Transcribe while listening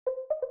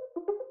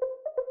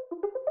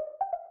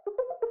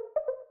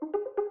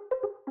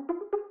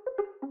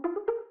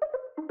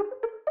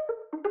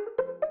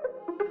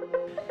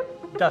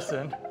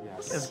Dustin,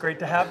 Yes. it's great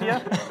to have you.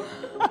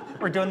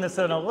 We're doing this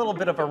in a little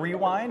bit of a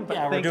rewind, but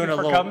Yeah, thank we're doing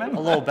you for a coming.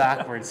 little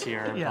backwards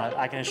here, Yeah. but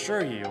I can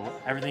assure you,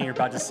 everything you're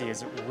about to see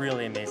is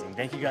really amazing.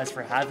 Thank you guys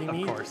for having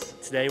me. Of course.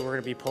 Today we're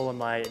gonna be pulling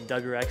my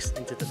WRX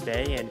into the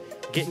bay and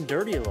getting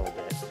dirty a little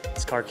bit.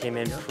 This car came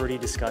in pretty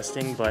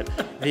disgusting, but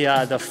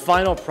the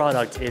final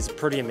product is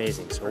pretty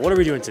amazing. So what are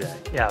we doing today?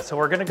 Yeah, so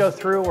we're gonna go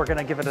through, we're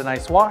gonna give it a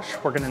nice wash,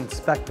 we're gonna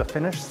inspect the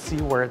finish, see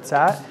where it's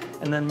at,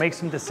 and then make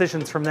some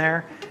decisions from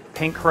there.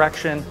 Paint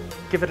correction,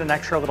 give it an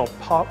extra little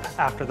pop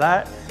after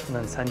that, and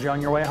then send you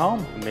on your way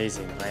home.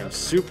 Amazing. I am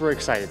super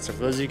excited. So for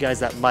those of you guys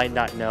that might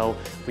not know,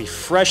 we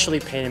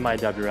freshly painted my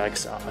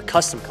WRX a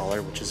custom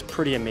color, which is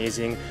pretty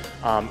amazing.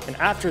 And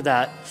after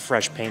that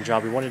fresh paint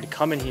job, we wanted to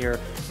come in here,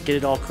 get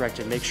it all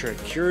corrected, make sure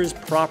it cures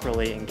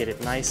properly, and get it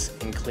nice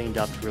and cleaned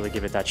up to really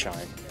give it that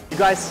shine. You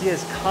guys see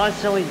us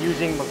constantly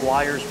using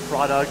Meguiar's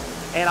product,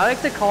 and I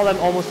like to call them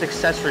almost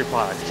accessory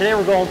products. Today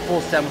we're going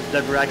full stem with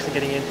WRX and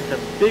getting into the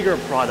bigger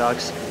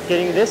products,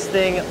 getting this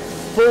thing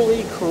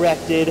fully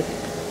corrected,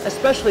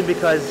 especially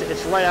because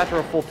it's right after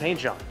a full paint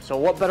job. So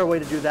what better way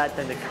to do that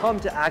than to come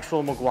to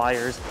actual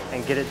Meguiar's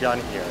and get it done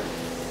here.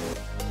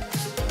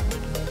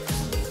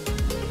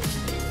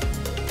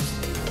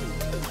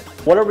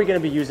 What are we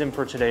going to be using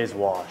for today's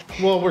wash?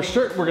 Well, we're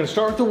going to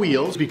start with the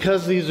wheels.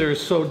 Because these are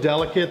so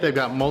delicate, they've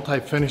got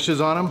multi-finishes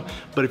on them.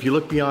 But if you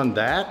look beyond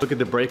that, look at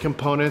the brake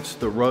components,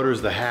 the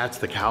rotors, the hats,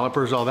 the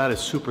calipers, all that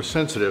is super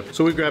sensitive.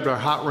 So we grabbed our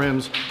hot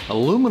rims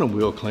aluminum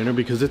wheel cleaner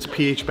because it's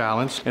pH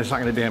balanced and it's not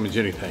going to damage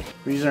anything.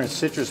 We're using our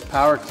citrus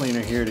power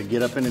cleaner here to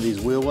get up into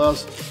these wheel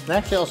wells and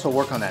actually also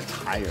work on that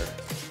tire.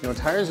 You know,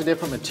 tire is a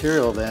different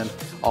material than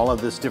all of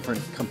this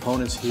different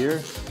components here.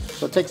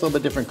 So it takes a little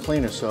bit different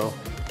cleaner. So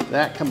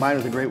that combined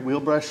with a great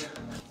wheel brush,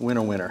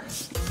 winner, winner.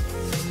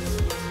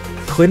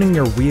 Cleaning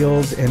your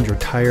wheels and your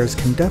tires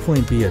can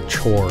definitely be a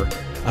chore,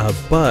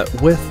 but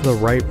with the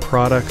right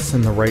products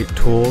and the right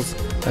tools,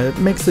 it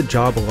makes the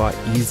job a lot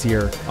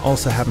easier.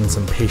 Also having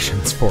some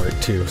patience for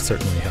it too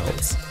certainly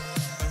helps.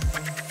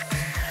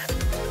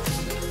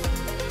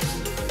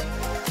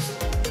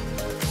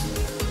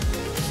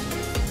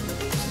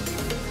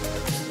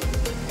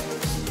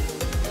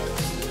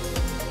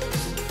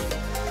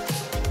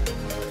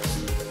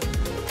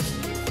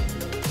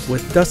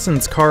 With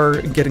Dustin's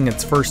car getting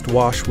its first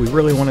wash, we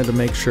really wanted to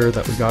make sure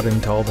that we got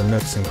into all the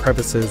nooks and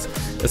crevices,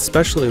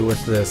 especially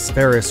with this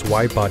Ferris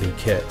widebody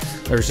kit.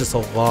 There's just a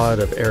lot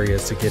of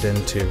areas to get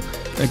into.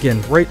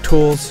 Again, right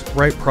tools,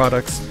 right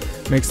products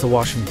makes the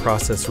washing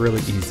process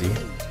really easy.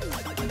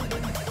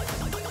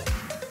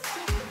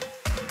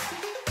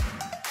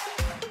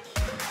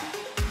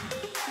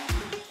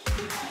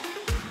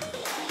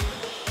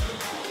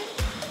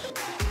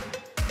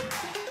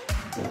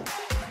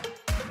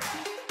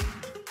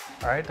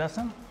 All right,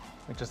 Dustin,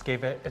 we just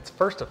gave it its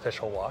first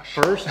official wash.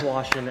 First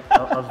wash in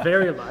a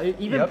very,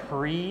 even Yep.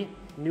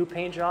 pre-new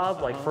paint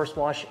job, like first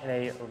wash in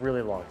a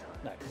really long time.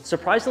 Nice.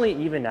 Surprisingly,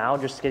 even now,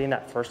 just getting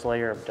that first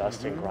layer of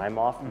dust and grime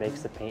off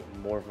makes the paint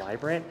more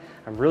vibrant.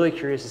 I'm really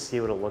curious to see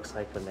what it looks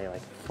like when they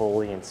like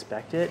fully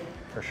inspect it.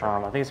 For sure.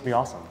 I think it's gonna be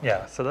awesome.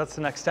 Yeah, so that's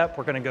the next step.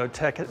 We're gonna go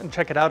check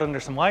it out under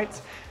some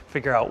lights,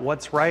 figure out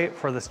what's right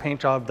for this paint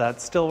job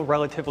that's still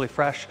relatively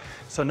fresh.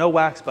 So no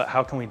wax, but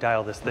how can we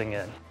dial this thing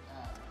in?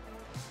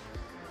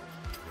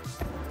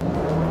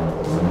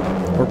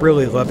 We're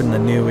really loving the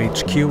new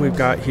HQ we've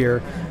got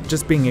here.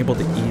 Just being able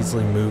to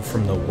easily move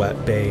from the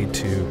wet bay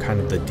to kind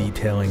of the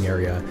detailing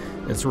area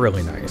is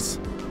really nice.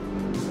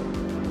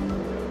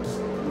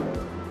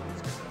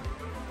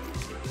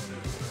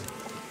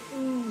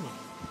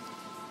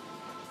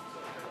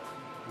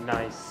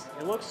 Nice.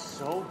 It looks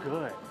so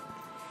good.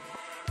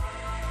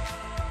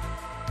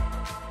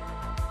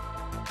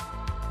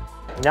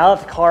 Now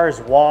that the car is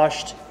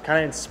washed, kind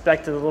of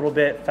inspected a little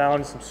bit,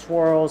 found some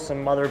swirls,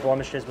 some other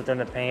blemishes within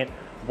the paint,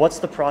 what's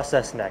the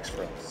process next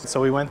for us? So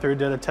we went through,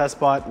 did a test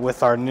spot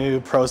with our new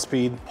Pro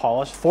Speed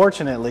polish.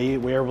 Fortunately,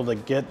 we were able to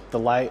get the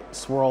light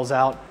swirls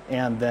out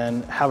and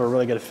then have a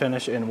really good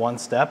finish in one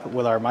step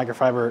with our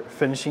microfiber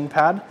finishing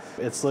pad.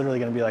 It's literally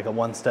going to be like a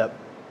one-step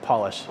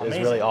polish.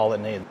 Amazing. Is really all it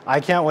needs.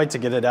 I can't wait to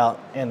get it out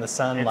in the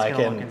sun. It's like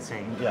gonna in, look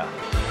insane. Yeah.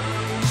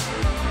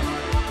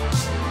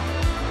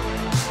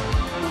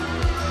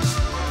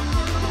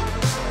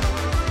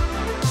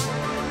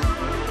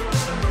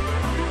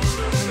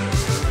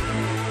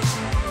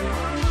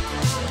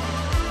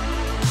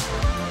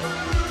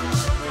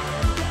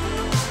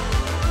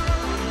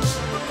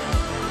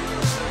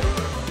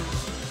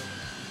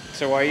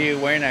 So why are you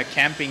wearing a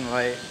camping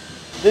light?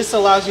 This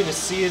allows you to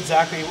see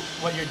exactly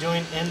what you're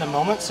doing in the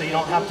moment, so you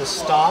don't have to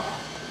stop,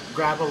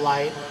 grab a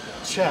light,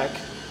 check,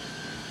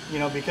 you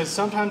know, because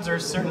sometimes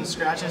there's certain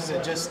scratches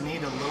that just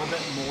need a little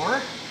bit more,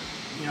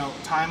 you know,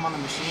 time on the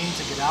machine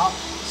to get out.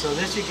 So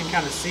this you can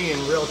kind of see in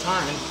real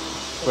time.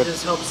 It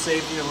just helps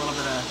save you a little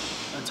bit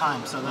of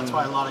time. So that's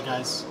why a lot of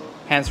guys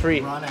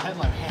Hands-free. run a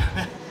headlamp.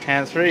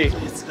 Hands-free.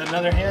 It's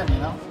another hand, you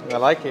know? I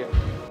like it.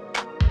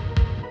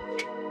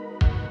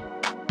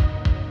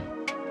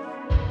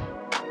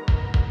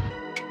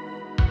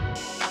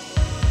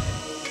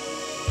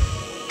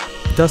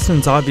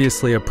 Dustin's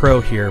obviously a pro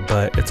here,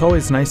 but it's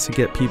always nice to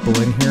get people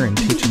in here and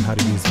teach them how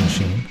to use the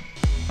machine.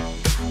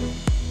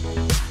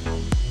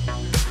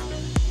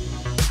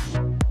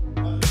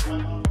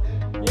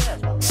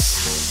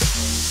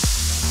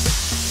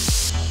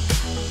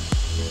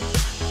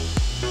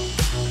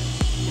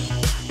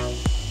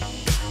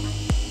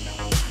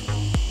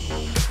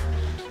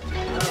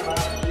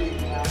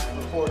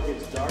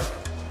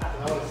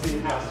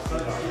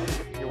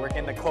 You're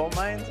working the coal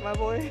mines, my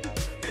boy?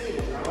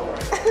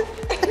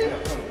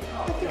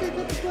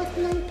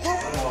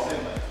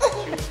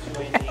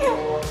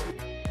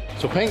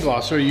 So paint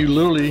glosser, you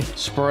literally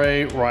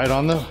spray right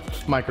on the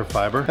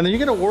microfiber, and then you're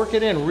gonna work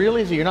it in real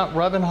easy. You're not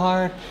rubbing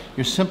hard.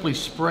 You're simply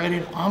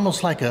spreading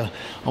almost like a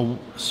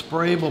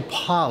sprayable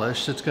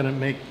polish that's gonna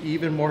make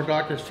even more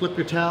darker. Flip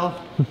your towel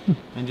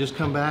and just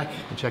come back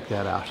and check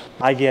that out.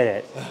 I get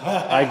it.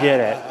 I get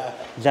it.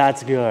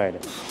 That's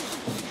good.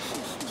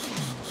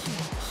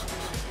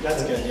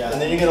 That's good, yeah.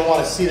 And then you're gonna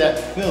wanna see that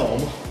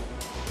film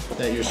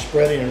that you're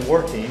spreading and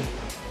working,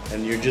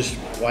 and you're just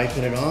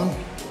wiping it on,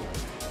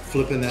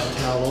 flipping that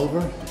towel over,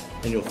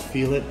 and you'll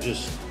feel it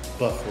just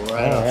buff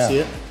right off. Yeah. See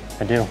it?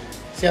 I do.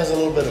 See, it has a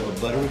little bit of a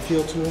buttery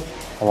feel to it.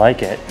 I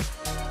like it.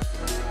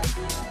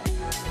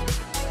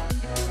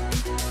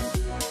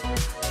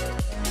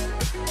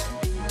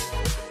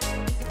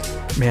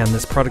 Man,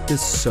 this product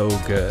is so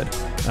good.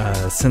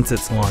 Since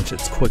its launch,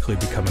 it's quickly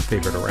become a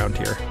favorite around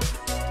here.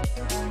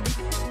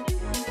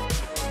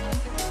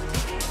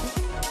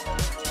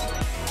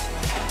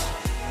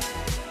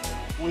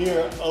 We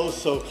are oh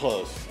so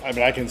close. I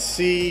mean, I can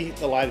see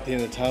the light at the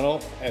end of the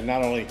tunnel, and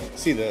not only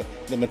see the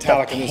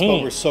metallic in this,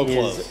 but we're so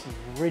close.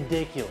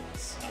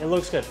 Ridiculous. It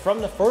looks good. From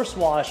the first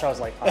wash, I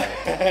was like, all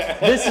right,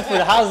 this is for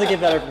how does it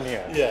get better from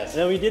here? Yes.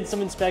 Then we did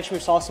some inspection.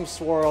 We saw some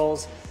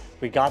swirls.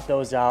 We got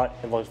those out.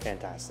 It looked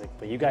fantastic.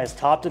 But you guys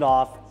topped it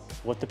off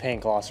with the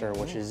paint glosser,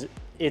 which is,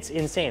 it's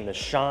insane. The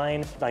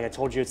shine, like I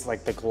told you, it's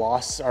like the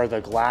gloss or the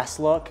glass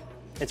look.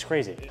 It's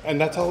crazy. And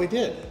that's all we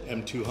did.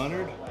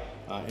 M200.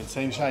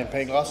 Insane shine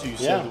paint glosser. You Yeah.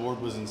 said the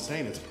word was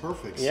insane. It's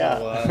perfect. Yeah.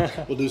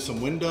 So we'll do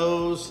some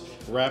windows,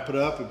 wrap it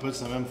up, and put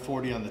some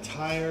M40 on the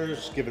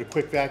tires, give it a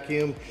quick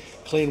vacuum,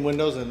 clean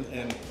windows,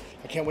 and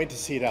I can't wait to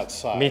see it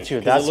outside. Me too.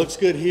 It looks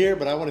good here,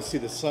 but I want to see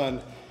the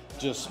sun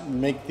just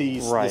make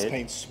this Right.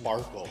 paint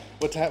sparkle.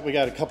 What time? We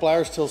got a couple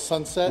hours till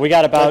sunset. We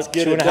got about Let's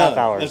get 2.5 it done.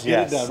 hours. Let's get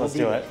Yes, it done. let's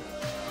We'll do be it. there.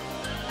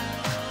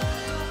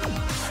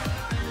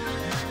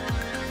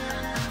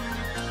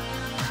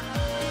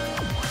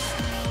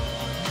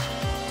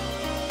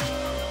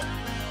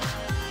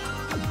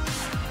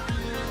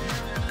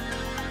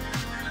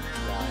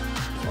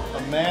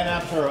 A man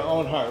after our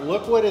own heart.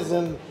 Look what is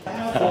in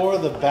for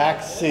the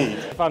back seat.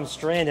 If I'm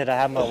stranded, I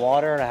have my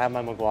water and I have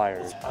my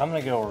Meguiar. I'm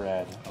gonna go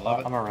red. I love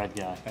it. I'm a red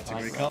guy. That's a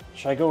great color.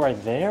 Should I go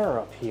right there or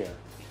up here?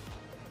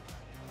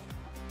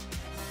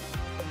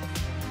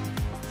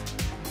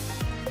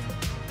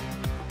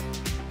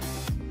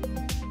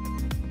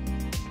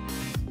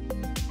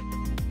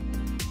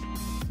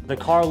 The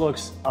car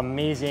looks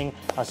amazing.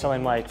 I was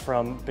telling Mike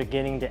from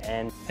beginning to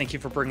end. Thank you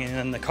for bringing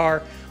in the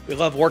car. We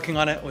love working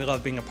on it. We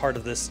love being a part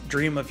of this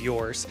dream of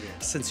yours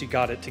since you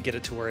got it, to get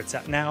it to where it's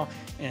at now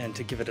and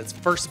to give it its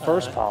first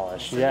polish.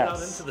 Send it out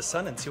Yes. into the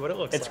sun and see what it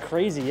looks It's like.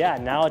 crazy, yeah.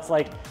 Now it's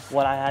like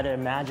what I had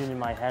imagined in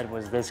my head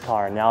was this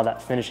car. Now that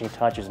finishing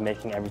touch is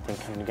making everything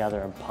come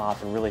together and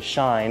pop and really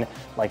shine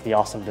like the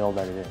awesome build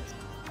that it is.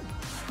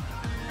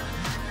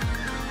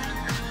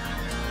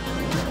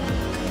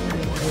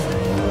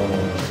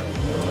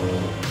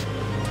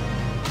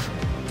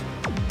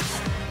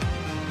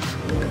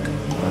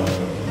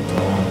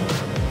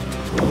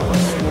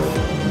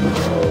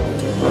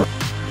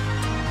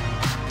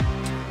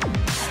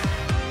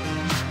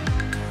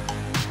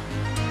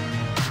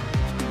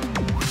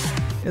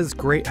 It's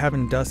great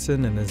having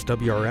Dustin and his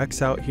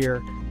WRX out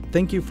here.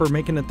 Thank you for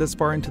making it this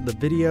far into the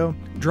video.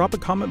 Drop a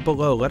comment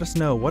below, let us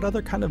know what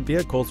other kind of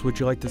vehicles would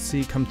you like to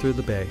see come through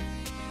the bay.